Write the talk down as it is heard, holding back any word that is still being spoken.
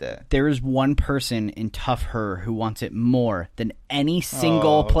that. There is one person in TUFF Her who wants it more than any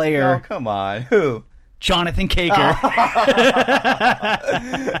single player. Oh, come on. Who? Jonathan Caker.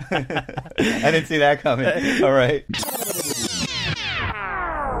 I didn't see that coming. All right.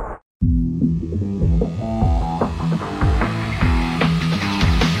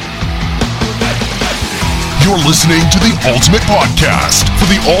 You're listening to the Ultimate Podcast for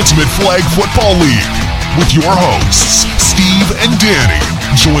the Ultimate Flag Football League with your hosts, Steve and Danny.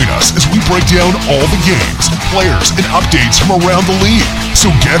 Join us as we break down all the games, players, and updates from around the league. So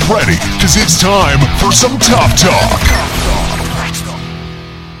get ready, because it's time for some Tough Talk.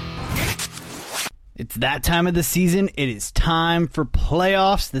 It's that time of the season. It is time for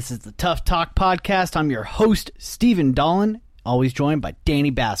playoffs. This is the Tough Talk Podcast. I'm your host, Steven Dolan, always joined by Danny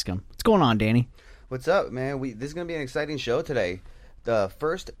Bascom. What's going on, Danny? What's up, man? This is going to be an exciting show today. The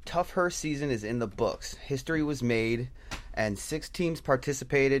first TUFF Her season is in the books. History was made, and 6 teams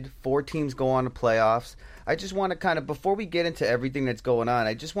participated. 4 teams go on to playoffs. I just want to kind of, before we get into everything that's going on,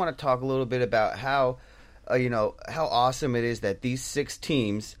 I just want to talk a little bit about how awesome it is that these 6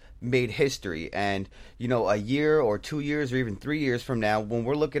 teams made history. And, a year or 2 years or even 3 years from now, when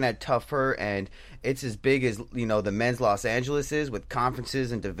we're looking at TUFF Her and it's as big as, the men's Los Angeles is with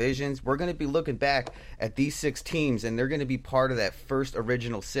conferences and divisions, we're going to be looking back at these 6 teams, and they're going to be part of that first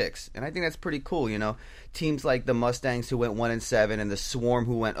original 6. And I think that's pretty cool, Teams like the Mustangs who went 1-7 and the Swarm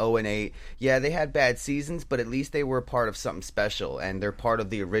who went 0-8. Yeah, they had bad seasons, but at least they were a part of something special, and they're part of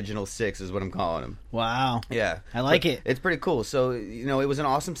the original 6 is what I'm calling them. Wow. Yeah. I like it. It's pretty cool. So, it was an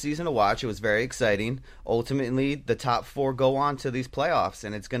awesome season to watch. It was very exciting. Ultimately, the top 4 go on to these playoffs,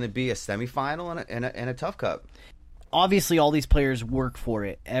 and it's going to be a semifinal and a Tough Cup. Obviously, all these players work for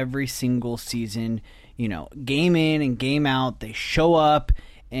it every single season. Game in and game out, they show up,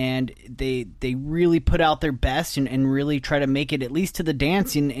 and they really put out their best and really try to make it at least to the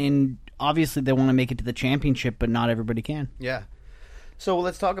dance. And obviously, they want to make it to the championship, but not everybody can. Yeah. So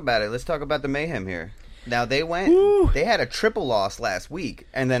let's talk about it. Let's talk about the Mayhem here. Now, they had a triple loss last week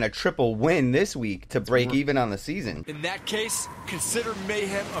and then a triple win this week to break even on the season. In that case, consider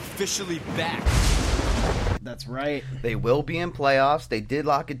Mayhem officially back. That's right. They will be in playoffs. They did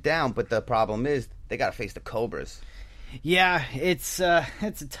lock it down, but the problem is they got to face the Cobras. Yeah, it's a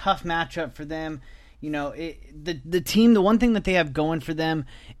tough matchup for them. The team, the one thing that they have going for them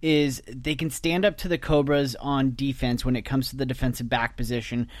is they can stand up to the Cobras on defense when it comes to the defensive back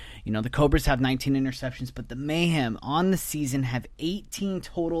position. The Cobras have 19 interceptions, but the Mayhem on the season have 18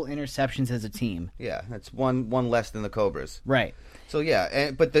 total interceptions as a team. Yeah, that's one less than the Cobras. Right. So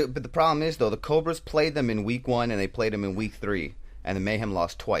yeah, but the problem is though, the Cobras played them in week 1 and they played them in week 3. And the Mayhem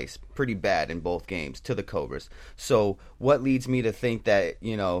lost twice, pretty bad in both games, to the Cobras. So what leads me to think that,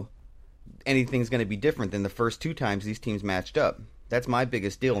 anything's going to be different than the first 2 times these teams matched up? That's my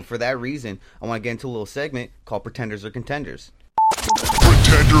biggest deal. And for that reason, I want to get into a little segment called Pretenders or Contenders.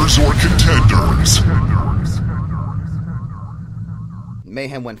 Pretenders or Contenders.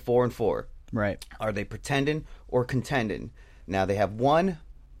 Mayhem went 4-4. Right. Are they pretending or contending? Now, they have one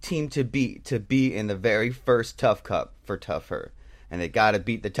team to beat to be in the very first Tough Cup for TUFF Her. And they got to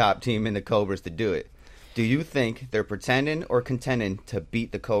beat the top team in the Cobras to do it. Do you think they're pretending or contending to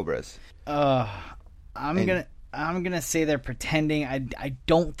beat the Cobras? I'm gonna say they're pretending. I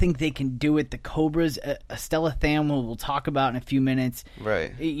don't think they can do it. The Cobras, Estella Thamwell, we'll talk about in a few minutes.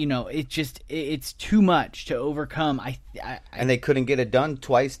 Right. It's too much to overcome. And they couldn't get it done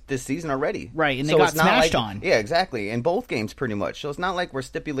twice this season already. Right, and they got smashed on. Yeah, exactly. In both games, pretty much. So it's not like we're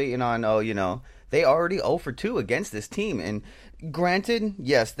stipulating on, they already 0-2 against this team. And granted,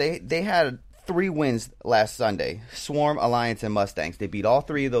 yes, they had 3 wins last Sunday. Swarm, Alliance, and Mustangs. They beat all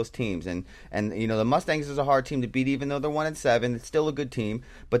 3 of those teams. And the Mustangs is a hard team to beat, even though they're 1-7. It's still a good team.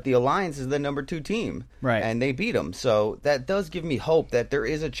 But the Alliance is the number 2 team. Right. And they beat them. So that does give me hope that there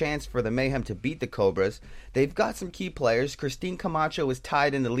is a chance for the Mayhem to beat the Cobras. They've got some key players. Christine Camacho is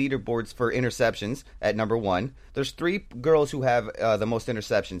tied in the leaderboards for interceptions at number 1. There's 3 girls who have the most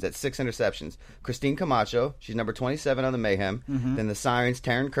interceptions at 6 interceptions. Christine Camacho, she's number 27 on the Mayhem. Mm-hmm. Then the Sirens,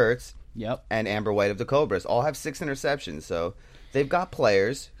 Taryn Kurtz. Yep. And Amber White of the Cobras all have 6 interceptions, so they've got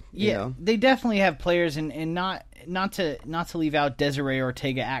players. They definitely have players, and not to leave out Desiree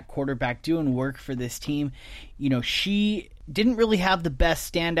Ortega at quarterback doing work for this team. She didn't really have the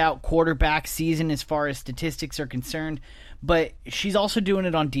best standout quarterback season as far as statistics are concerned, but she's also doing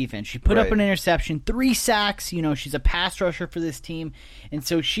it on defense. She put up an interception, 3 sacks. She's a pass rusher for this team, and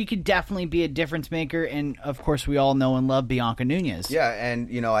so she could definitely be a difference maker. And of course, we all know and love Bianca Nunez. Yeah,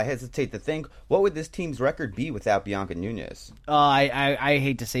 and I hesitate to think, what would this team's record be without Bianca Nunez? I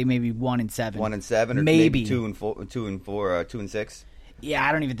hate to say maybe 1-7. 1-7, or maybe 2-4, 2-6. Yeah,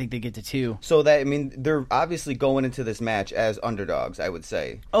 I don't even think they get to 2. So that, I mean, they're obviously going into this match as underdogs, I would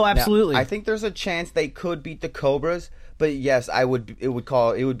say. Oh, absolutely. Now, I think there's a chance they could beat the Cobras, but yes, it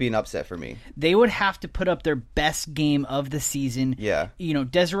would be an upset for me. They would have to put up their best game of the season. Yeah.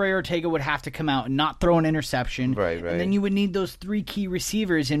 Desiree Ortega would have to come out and not throw an interception. Right. And then you would need those 3 key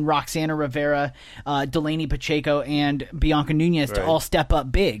receivers in Roxana Rivera, Delaney Pacheco, and Bianca Nunez to all step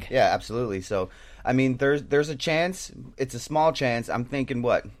up big. Yeah, absolutely. So, I mean, there's a chance. It's a small chance. I'm thinking,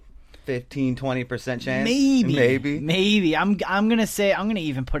 what, 15-20% chance? Maybe. I'm gonna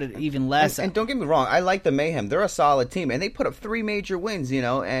even put it even less. And don't get me wrong, I like the Mayhem. They're a solid team, and they put up 3 major wins,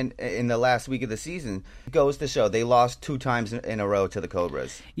 and in the last week of the season. It goes to show they lost 2 times in a row to the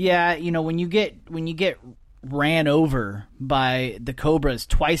Cobras. Yeah, when you get ran over by the Cobras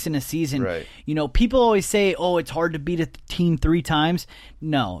twice in a season. Right. People always say, "Oh, it's hard to beat a team 3 times."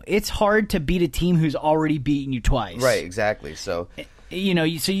 No, it's hard to beat a team who's already beaten you twice. Right, exactly. So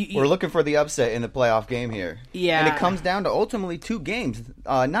we're looking for the upset in the playoff game here. Yeah, and it comes down to ultimately 2 games.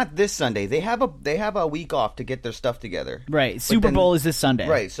 Not this Sunday. They have a week off to get their stuff together. Right. Super Bowl is this Sunday.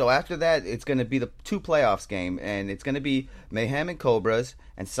 Right. So after that, it's going to be the 2 playoffs game, and it's going to be Mayhem and Cobras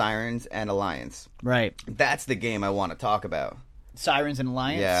and Sirens and Alliance. Right. That's the game I want to talk about. Sirens and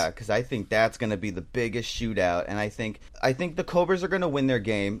Alliance? Yeah, because I think that's going to be the biggest shootout, and I think the Cobras are going to win their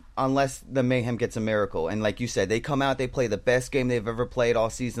game unless the Mayhem gets a miracle. And like you said, they come out, they play the best game they've ever played all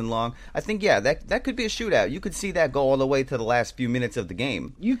season long. I think, that could be a shootout. You could see that go all the way to the last few minutes of the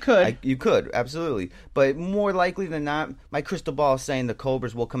game. You could. You could, absolutely. But more likely than not, my crystal ball is saying the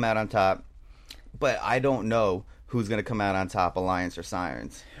Cobras will come out on top, but I don't know who's going to come out on top, Alliance or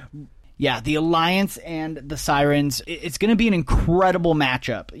Sirens. Yeah, the Alliance and the Sirens, it's going to be an incredible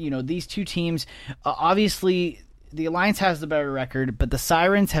matchup. These 2 teams, obviously, the Alliance has the better record, but the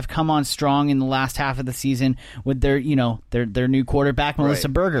Sirens have come on strong in the last half of the season with their new quarterback, Melissa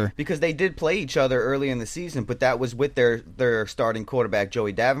Berger. Because they did play each other early in the season, but that was with their starting quarterback,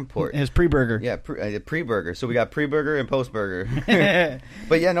 Joey Davenport. It was pre-Berger. Yeah, pre-Berger. So we got pre-Berger and post-Berger.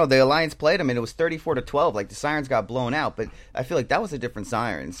 But yeah, no, the Alliance played them, and it was 34-12. Like, the Sirens got blown out, but I feel like that was a different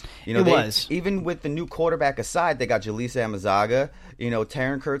Sirens. It was. Even with the new quarterback aside, they got Jaleesa Amazaga,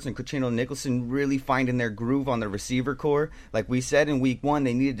 Taryn Kurtz and Cucino Nicholson really finding their groove on the receiver core. Like we said in week 1,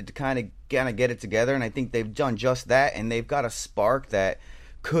 they needed to kind of get it together, and I think they've done just that, and they've got a spark that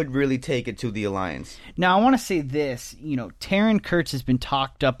could really take it to the Alliance. Now, I want to say this, Taryn Kurtz has been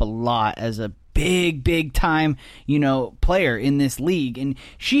talked up a lot as a big time, player in this league. And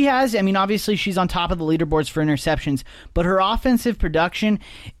she has, obviously she's on top of the leaderboards for interceptions, but her offensive production,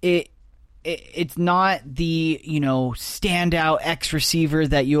 it's not the standout X receiver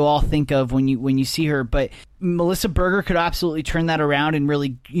that you all think of when you see her, but Melissa Berger could absolutely turn that around and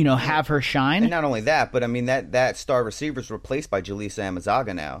really have her shine. And not only that, but that star receiver is replaced by Jaleesa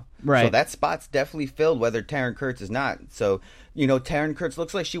Amazaga now, right? So that spot's definitely filled, whether Taryn Kurtz is not. So Taryn Kurtz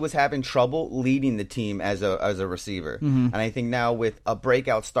looks like she was having trouble leading the team as a receiver, and I think now with a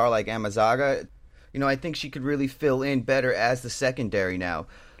breakout star like Amazaga, I think she could really fill in better as the secondary now.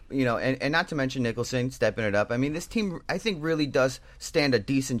 And not to mention Nicholson stepping it up. This team, I think, really does stand a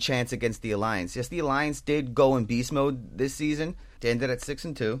decent chance against the Alliance. Yes, the Alliance did go in beast mode this season. They ended at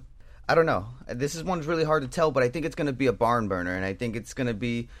 6-2. I don't know. This is one's really hard to tell, but I think it's going to be a barn burner, and I think it's going to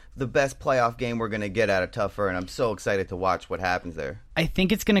be the best playoff game we're going to get out of TUFF Her, and I'm so excited to watch what happens there. I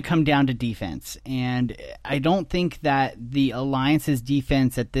think it's going to come down to defense, and I don't think that the Alliance's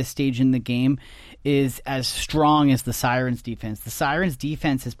defense at this stage in the game is as strong as the Sirens' defense. The Sirens'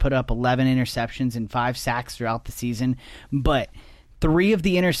 defense has put up 11 interceptions and 5 sacks throughout the season, but 3 of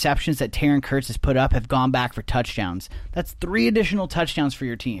the interceptions that Taryn Kurtz has put up have gone back for touchdowns. That's 3 additional touchdowns for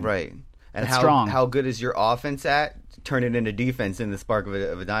your team. Right. And that's strong. How good is your offense at turning into defense in the spark of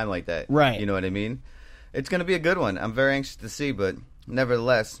a dime like that? Right. You know what I mean? It's going to be a good one. I'm very anxious to see, but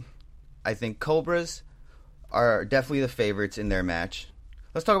nevertheless, I think Cobras are definitely the favorites in their match.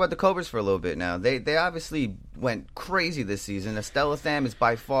 Let's talk about the Cobras for a little bit now. They obviously went crazy this season. Estella Tham is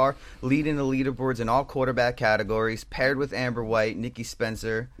by far leading the leaderboards in all quarterback categories, paired with Amber White, Nikki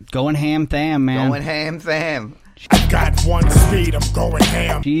Spencer. Going ham Tham, man. Going ham Tham. I got one speed, I'm going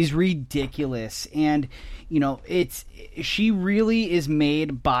ham. She's ridiculous. And, she really is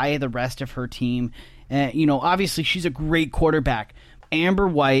made by the rest of her team. Obviously she's a great quarterback. Amber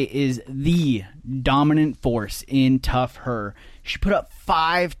White is the dominant force in TUFF Her. She put up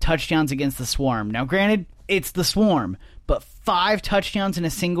 5 touchdowns against the Swarm. Now, granted, it's the Swarm, but 5 touchdowns in a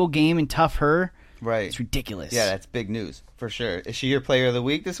single game in TUFF Her, right? It's ridiculous. Yeah, that's big news, for sure. Is she your player of the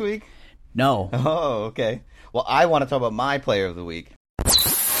week this week? No. Oh, okay. Well, I want to talk about my player of the week.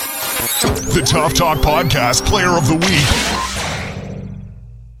 The TUFF Talk Podcast Player of the Week.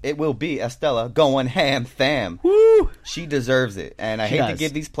 it will be Estella going ham tham. Woo! She deserves it. And I She hate to does.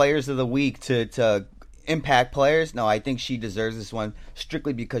 give these players of the week to impact players. No, I think she deserves this one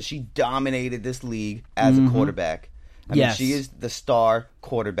strictly because she dominated this league as a quarterback. I Yes. mean, she is the star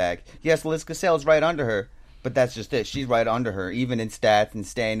quarterback. Yes, Liz Cassell's right under her, but that's just it. She's right under her, even in stats and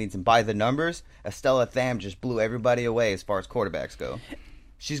standings and by the numbers. Estella Tham just blew everybody away as far as quarterbacks go.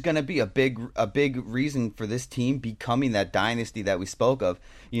 She's going to be a big reason for this team becoming that dynasty that we spoke of.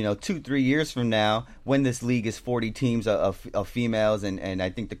 2-3 years from now, when this league is 40 teams of females, and I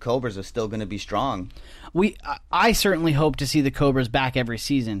think the Cobras are still going to be strong. I certainly hope to see the Cobras back every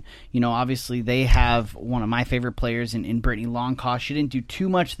season. Obviously they have one of my favorite players in Brittany Longcaw. She didn't do too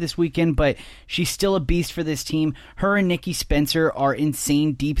much this weekend, but she's still a beast for this team. Her and Nikki Spencer are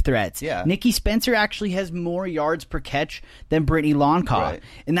insane deep threats. Yeah. Nikki Spencer actually has more yards per catch than Brittany Longcaw, Right.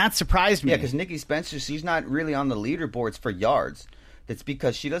 and that surprised me. Yeah, because Nikki Spencer, she's not really on the leaderboards for yards. That's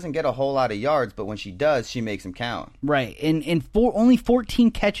because she doesn't get a whole lot of yards, but when she does, she makes them count. Right, and only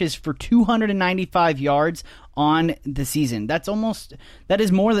 14 catches for 295 yards on the season. That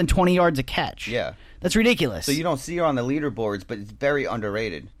is more than 20 yards a catch. Yeah. That's ridiculous. So you don't see her on the leaderboards, but it's very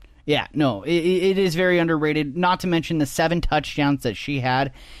underrated. Yeah, no, it is very underrated. Not to mention the 7 touchdowns that she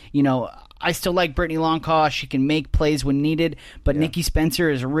had. I still like Brittany Longcaw. She can make plays when needed, but Nikki Spencer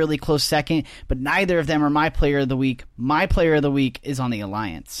is a really close second. But neither of them are my player of the week. My player of the week is on the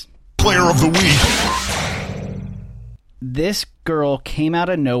Alliance. Player of the week. This girl came out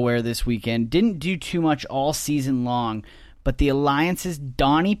of nowhere this weekend. Didn't do too much all season long, but the Alliance's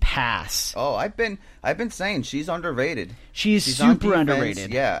Donnie Pass. Oh, I've been saying she's underrated. She's on super defense.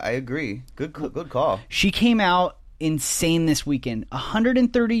 underrated. Yeah, I agree. Good call. She came out insane this weekend.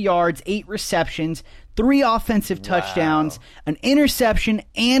 130 yards, 8 receptions, 3 offensive touchdowns, an interception,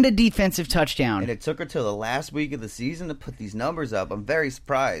 and a defensive touchdown. And it took her till the last week of the season to put these numbers up. I'm very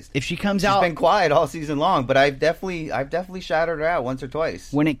surprised. If she comes She's out, been quiet all season long, but I've definitely shouted her out once or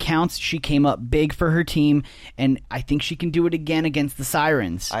twice. when it counts, she came up big for her team, and I think she can do it again against the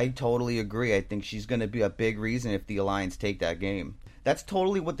Sirens. I totally agree. I think she's going to be a big reason if the Alliance take that game. That's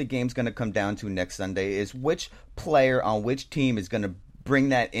totally what the game's going to come down to next Sunday, is which player on which team is going to bring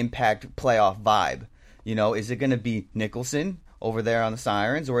that impact playoff vibe. Is it going to be Nicholson over there on the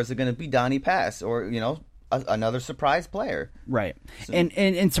Sirens, or is it going to be Donnie Pass, or, another surprise player? Right.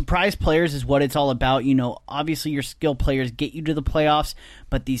 And surprise players is what it's all about. Obviously your skill players get you to the playoffs,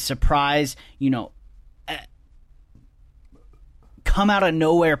 but these surprise, come out of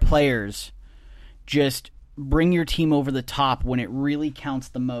nowhere players just bring your team over the top when it really counts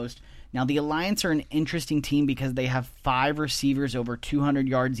the most. Now, the Alliance are an interesting team because they have 5 receivers over 200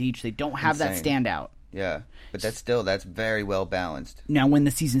 yards each. They don't have that Insane. standout. Yeah, but that's very well balanced. Now, when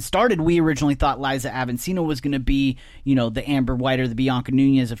the season started, we originally thought Liza Avancino was going to be, the Amber White or the Bianca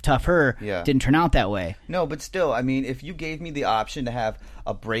Nunez of Tough Her. Yeah. Didn't turn out that way. No, but still, I mean, if you gave me the option to have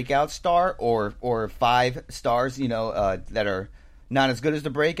a breakout star or 5 stars, that are not as good as the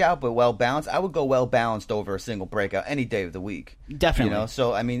breakout, but well balanced, I would go well balanced over a single breakout any day of the week. Definitely.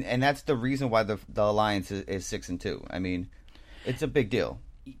 So I mean, and that's the reason why the Alliance is 6-2. I mean, it's a big deal.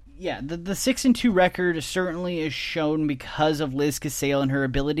 Yeah, the 6-2 record certainly is shown because of Liz Cassell and her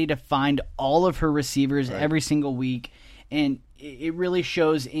ability to find all of her receivers every single week, and it really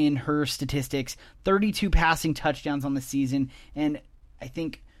shows in her statistics. 32 passing touchdowns on the season, and I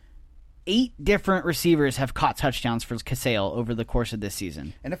think 8 different receivers have caught touchdowns for Cassell over the course of this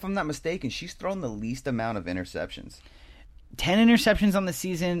season. And if I'm not mistaken, she's thrown the least amount of interceptions. 10 interceptions on the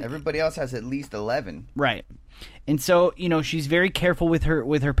season. Everybody else has at least 11. Right. And so, she's very careful with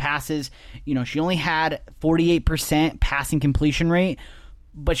her passes. She only had 48% passing completion rate,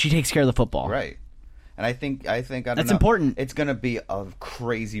 but she takes care of the football. Right. And I think I don't know. That's important. It's going to be a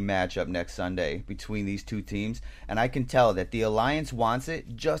crazy matchup next Sunday between these two teams, and I can tell that the Alliance wants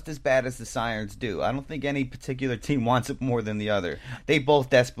it just as bad as the Sirens do. I don't think any particular team wants it more than the other. They both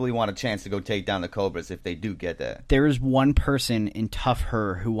desperately want a chance to go take down the Cobras if they do get that. There is one person in Tough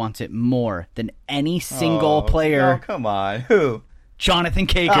Her who wants it more than any single player. Oh, come on. Who? Jonathan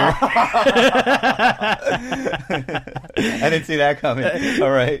Caker. I didn't see that coming.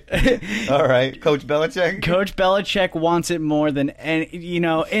 All right. Coach Belichick? Coach Belichick wants it more than any,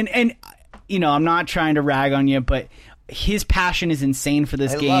 I'm not trying to rag on you, but his passion is insane for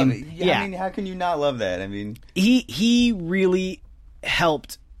this game. Love it. Yeah. I mean, how can you not love that? I mean, he really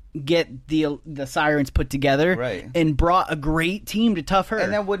helped get the Sirens put together, Right. and brought a great team to TUFF Her.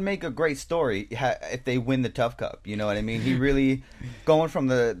 And that would make a great story if they win the Tough Cup. You know what I mean? He really going from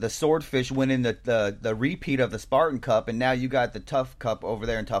the Swordfish winning the repeat of the Spartan Cup, and now you got the Tough Cup over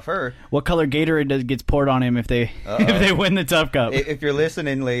there in TUFF Her. What color Gatorade gets poured on him if they win the Tough Cup? If you're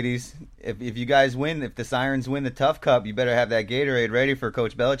listening, ladies, if you guys win, if the Sirens win the Tough Cup, you better have that Gatorade ready for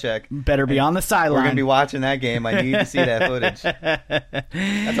Coach Belichick. Better be on the sideline. We're gonna be watching that game. I need to see that footage.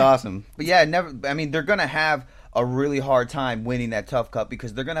 That's awesome. But yeah, they're gonna have a really hard time winning that Tough Cup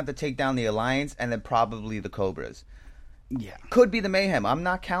because they're gonna have to take down the Alliance and then probably the Cobras. Yeah. Could be the Mayhem. I'm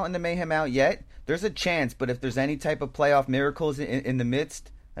not counting the Mayhem out yet. There's a chance, but if there's any type of playoff miracles in the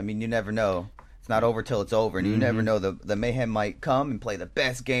midst, I mean, you never know. It's not over till it's over, and you never know. The Mayhem might come and play the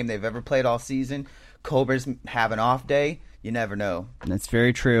best game they've ever played all season. Cobras have an off day. You never know. That's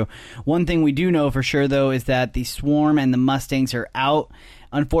very true. One thing we do know for sure, though, is that the Swarm and the Mustangs are out.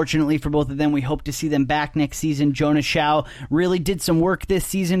 Unfortunately for both of them, we hope to see them back next season. Jonah Shao really did some work this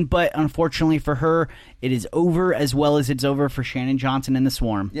season, but unfortunately for her, it is over, as well as it's over for Shannon Johnson and the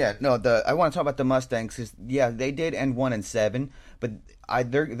Swarm. Yeah, no, I want to talk about the Mustangs because, yeah, they did end 1-7, but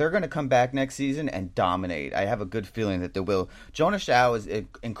they're going to come back next season and dominate. I have a good feeling that they will. Jonah Shao is an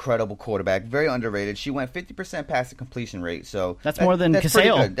incredible quarterback, very underrated. She went 50% pass completion rate, so that's more than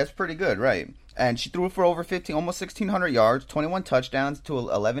Casale. That's pretty good, right? And she threw for over almost 1,600 yards, 21 touchdowns to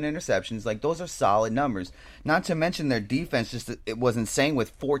 11 interceptions. Like, those are solid numbers. Not to mention their defense, it was insane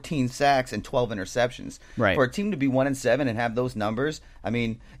with 14 sacks and 12 interceptions. Right. For a team to be 1-7 and have those numbers, I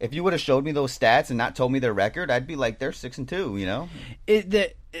mean, if you would have showed me those stats and not told me their record, I'd be like, they're 6-2, you know?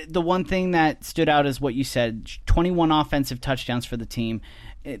 The one thing that stood out is what you said, 21 offensive touchdowns for the team.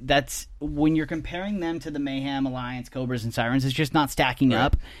 That's when you're comparing them to the Mayhem, Alliance, Cobras, and Sirens, it's just not stacking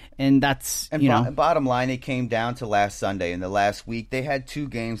up. And that's, bottom line, it came down to last Sunday. In the last week, they had two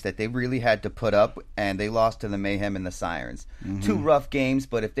games that they really had to put up, and they lost to the Mayhem and the Sirens. Two rough games,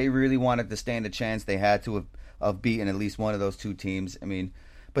 but if they really wanted to stand a chance, they had to have beaten at least one of those two teams. I mean,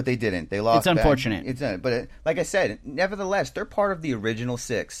 but they didn't. They lost. It's unfortunate. But like I said, nevertheless, they're part of the original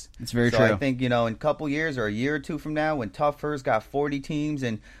six. It's very true. I think, in a couple years or a year or two from now, when TUFF Her's got 40 teams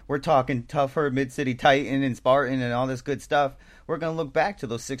and we're talking TUFF Her, Mid-City Titan, and Spartan, and all this good stuff, we're going to look back to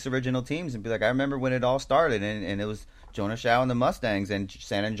those six original teams and be like, I remember when it all started, and it was Jonah Shao and the Mustangs and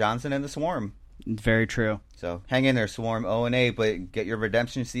Shannon Johnson and the Swarm. It's very true. So hang in there, Swarm, 0-8, but get your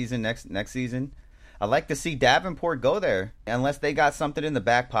redemption season next season. I'd like to see Davenport go there. Unless they got something in the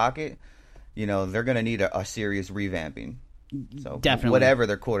back pocket, they're going to need a serious revamping. So definitely, whatever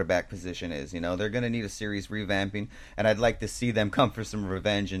their quarterback position is, they're going to need a serious revamping. And I'd like to see them come for some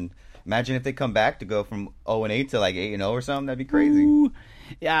revenge. And imagine if they come back to go from 0-8 to like 8-0 or something. That'd be crazy. Ooh.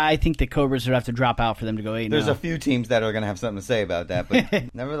 Yeah, I think the Cobras would have to drop out for them to go 8-0. There's a few teams that are going to have something to say about that.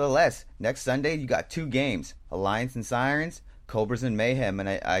 But nevertheless, next Sunday, you got two games, Alliance and Sirens, Cobras and Mayhem, and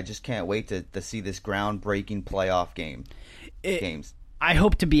I just can't wait to see this groundbreaking playoff games. I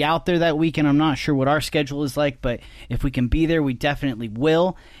hope to be out there that weekend. I'm not sure what our schedule is like, but if we can be there, we definitely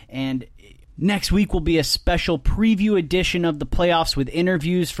will. And next week will be a special preview edition of the playoffs with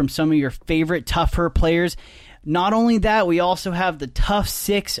interviews from some of your favorite TUFF Her players. Not only that, we also have the Tough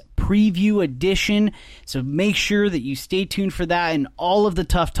 6 preview edition, so make sure that you stay tuned for that, and all of the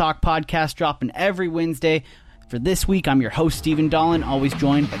TUFF Talk podcasts dropping every Wednesday. For this week, I'm your host, Stephen Dolan, always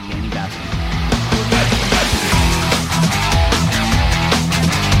joined by Danny Baskin.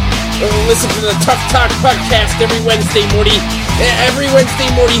 Listen to the TUFF Talk Podcast every Wednesday morning.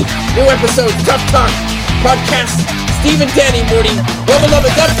 New episodes, TUFF Talk Podcast, Steve and Danny morning. Love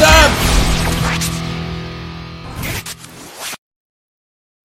it, dub.